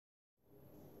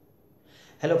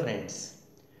Hello friends,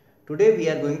 today we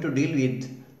are going to deal with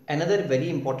another very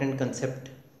important concept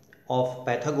of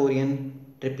Pythagorean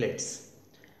triplets.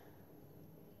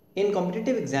 In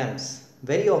competitive exams,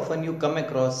 very often you come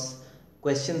across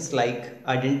questions like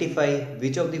identify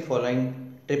which of the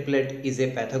following triplet is a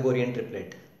Pythagorean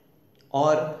triplet,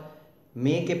 or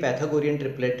make a Pythagorean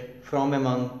triplet from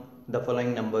among the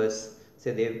following numbers.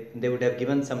 Say they would have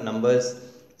given some numbers,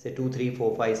 say 2, 3,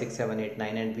 4, 5, 6, 7, 8,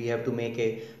 9, and we have to make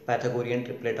a Pythagorean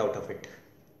triplet out of it.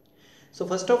 So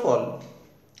first of all,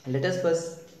 let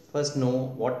us first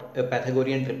know what a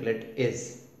Pythagorean triplet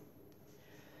is.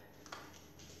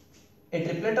 A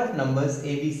triplet of numbers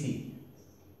ABC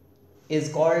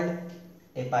is called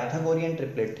a Pythagorean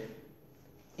triplet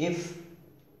if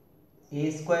a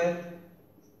square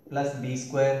plus b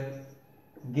square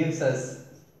gives us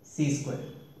c square.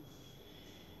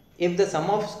 If the sum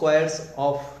of squares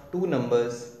of two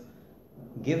numbers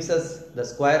gives us the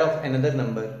square of another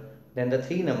number, then the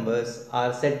three numbers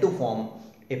are said to form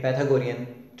a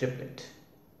Pythagorean triplet.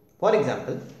 For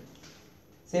example,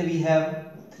 say we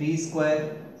have 3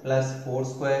 square plus 4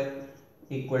 square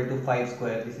equal to 5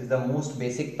 square. This is the most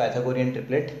basic Pythagorean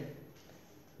triplet.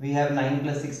 We have 9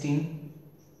 plus 16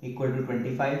 equal to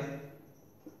 25.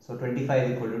 So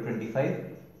 25 equal to 25.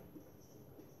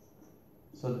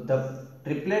 So the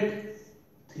triplet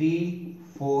 3,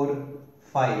 4,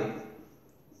 5,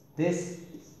 this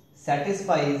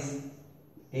satisfies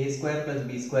a square plus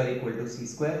b square equal to c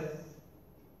square.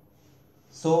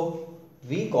 So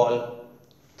we call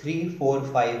 3, 4,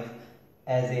 5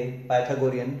 as a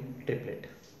Pythagorean triplet.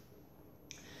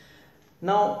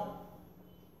 Now,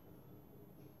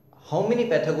 how many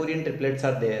Pythagorean triplets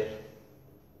are there?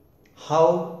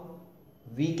 How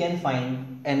we can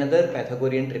find another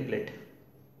Pythagorean triplet?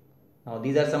 Now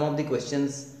these are some of the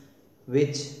questions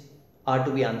which are to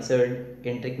be answered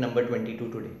in trick number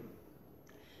 22 today.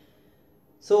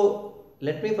 So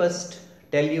let me first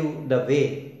tell you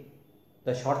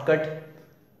the shortcut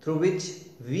through which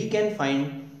we can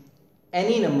find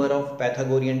any number of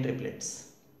Pythagorean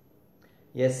triplets.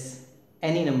 Yes,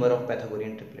 any number of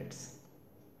Pythagorean triplets.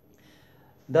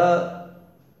 The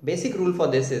basic rule for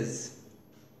this is,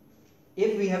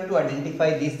 if we have to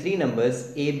identify these three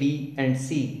numbers a, b and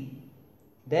c,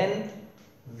 then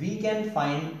we can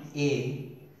find a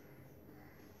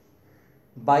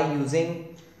by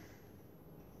using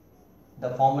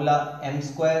the formula m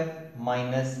square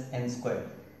minus n square.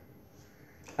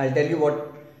 I'll tell you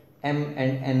what m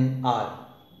and n are.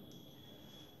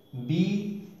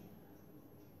 B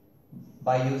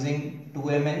by using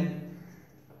 2mn,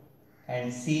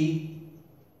 and c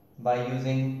by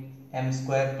using m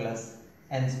square plus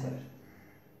n square.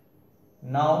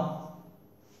 Now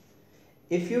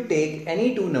if you take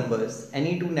any two numbers,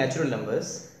 any two natural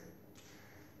numbers,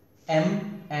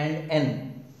 m and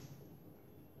n,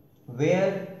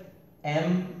 where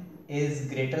m is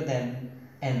greater than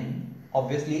n,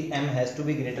 obviously m has to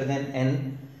be greater than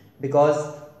n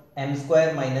because m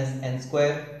square minus n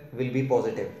square will be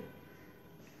positive.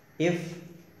 If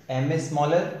m is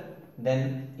smaller,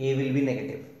 then a will be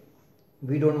negative.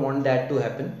 We don't want that to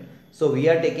happen. So we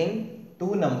are taking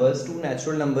two numbers, two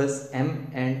natural numbers m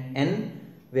and n,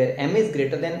 where m is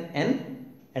greater than n,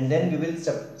 and then we will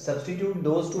substitute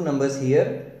those two numbers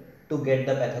here to get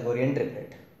the Pythagorean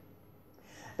triplet.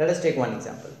 Let us take one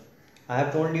example. I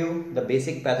have told you the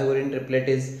basic Pythagorean triplet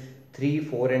is 3,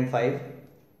 4 and 5.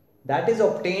 That is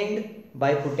obtained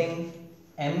by putting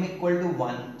m equal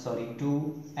to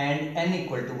 2 and n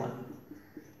equal to 1.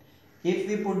 If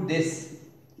we put this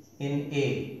in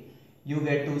a, you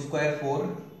get 2 square 4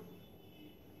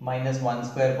 minus 1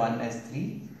 square 1 as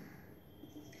 3.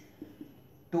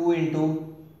 2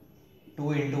 into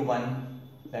 1,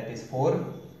 that is 4,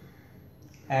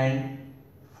 and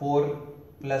 4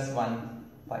 plus 1,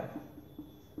 5.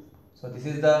 So this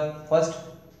is the first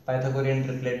Pythagorean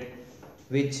triplet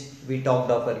which we talked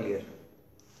of earlier.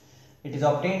 It is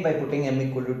obtained by putting m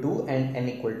equal to 2 and n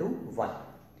equal to 1.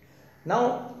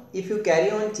 Now if you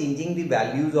carry on changing the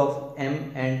values of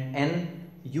m and n,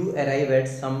 you arrive at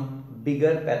some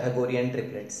bigger Pythagorean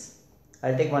triplets.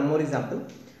 I'll take one more example.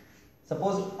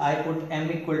 Suppose I put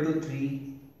m equal to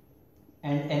 3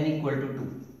 and n equal to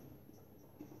 2.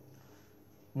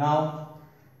 Now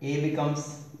a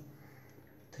becomes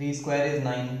 3 square is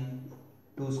 9,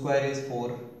 2 square is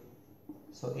 4,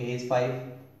 so a is 5.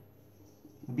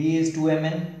 B is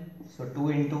 2mn, so 2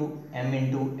 into m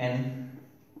into n,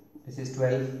 this is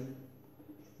 12.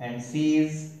 And c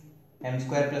is m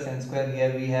square plus n square,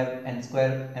 here we have m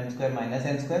square minus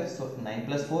n square, so 9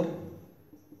 plus 4,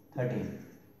 13.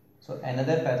 So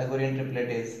another Pythagorean triplet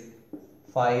is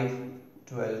 5,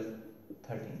 12,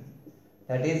 13.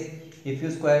 That is, if you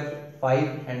square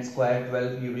 5 and square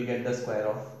 12, you will get the square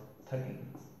of 13.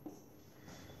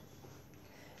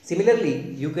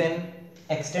 Similarly, you can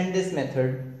extend this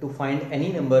method to find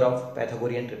any number of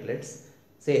Pythagorean triplets.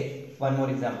 Say, one more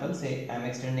example, say I am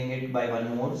extending it by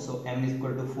one more, so m is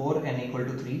equal to 4, n equal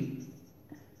to 3.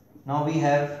 Now we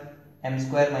have m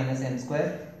square minus n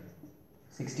square,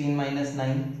 16 minus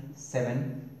 9,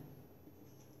 7,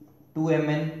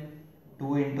 2mn,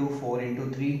 2 into 4 into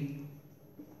 3,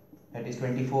 that is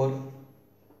 24,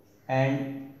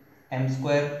 and m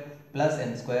square plus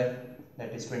n square,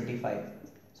 that is 25.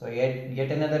 So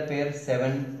yet another pair,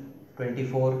 7,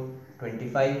 24,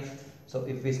 25. So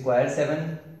if we square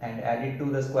 7 and add it to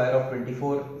the square of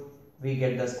 24, we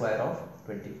get the square of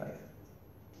 25.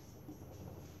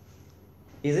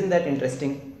 Isn't that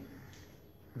interesting?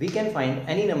 We can find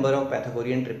any number of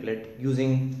Pythagorean triplet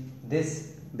using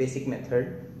this basic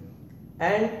method.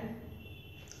 And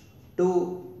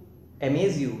to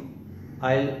amaze you,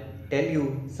 I'll tell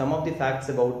you some of the facts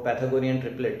about Pythagorean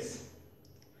triplets.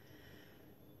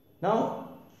 Now,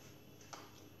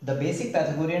 the basic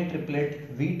Pythagorean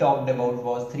triplet we talked about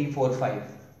was 3, 4, 5.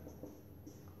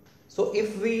 So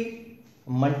if we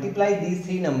multiply these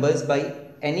three numbers by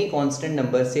any constant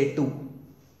number, say 2,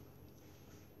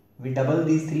 we double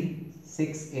these three,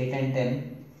 6, 8 and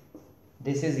 10.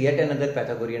 This is yet another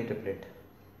Pythagorean triplet.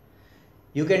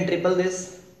 You can triple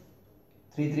this.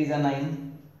 3 3s are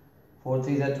 9, 4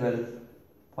 3s are 12,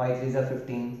 5 3s are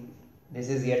 15. This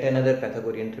is yet another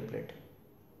Pythagorean triplet.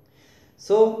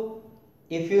 So,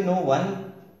 if you know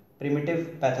one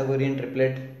primitive Pythagorean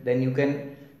triplet, then you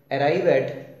can arrive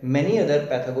at many other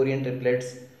Pythagorean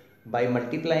triplets by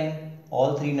multiplying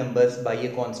all three numbers by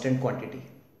a constant quantity.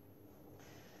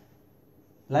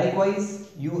 Likewise,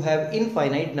 you have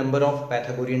infinite number of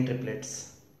Pythagorean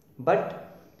triplets, but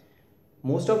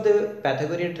most of the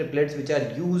Pythagorean triplets which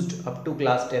are used up to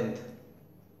class 10th,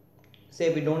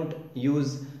 say we don't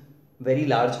use very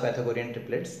large Pythagorean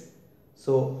triplets.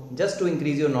 So just to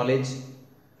increase your knowledge,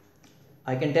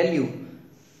 I can tell you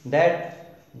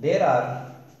that there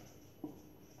are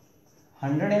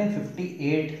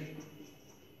 158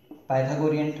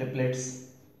 Pythagorean triplets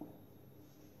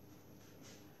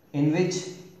in which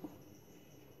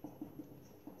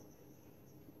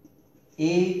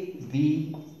A,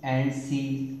 B and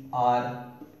C are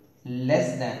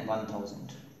less than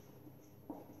 1000.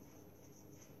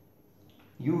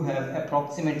 You have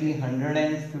approximately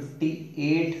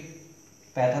 158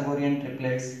 Pythagorean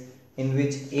triplets in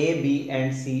which A, B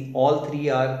and C all three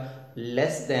are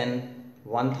less than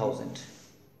 1000.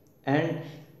 And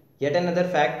yet another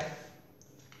fact,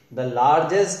 the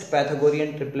largest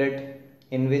Pythagorean triplet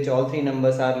in which all three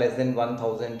numbers are less than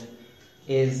 1000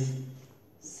 is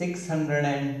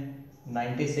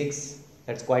 696.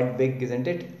 That's quite big, isn't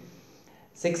it?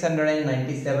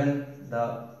 697,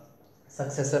 the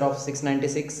successor of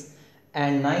 696,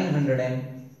 and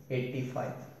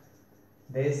 985.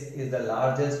 This is the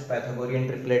largest Pythagorean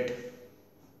triplet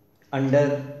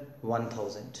under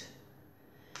 1000.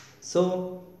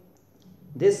 So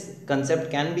this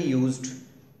concept can be used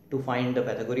to find the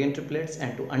Pythagorean triplets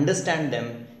and to understand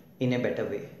them in a better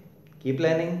way. Keep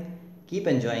learning, keep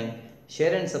enjoying,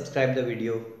 share and subscribe the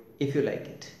video if you like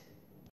it.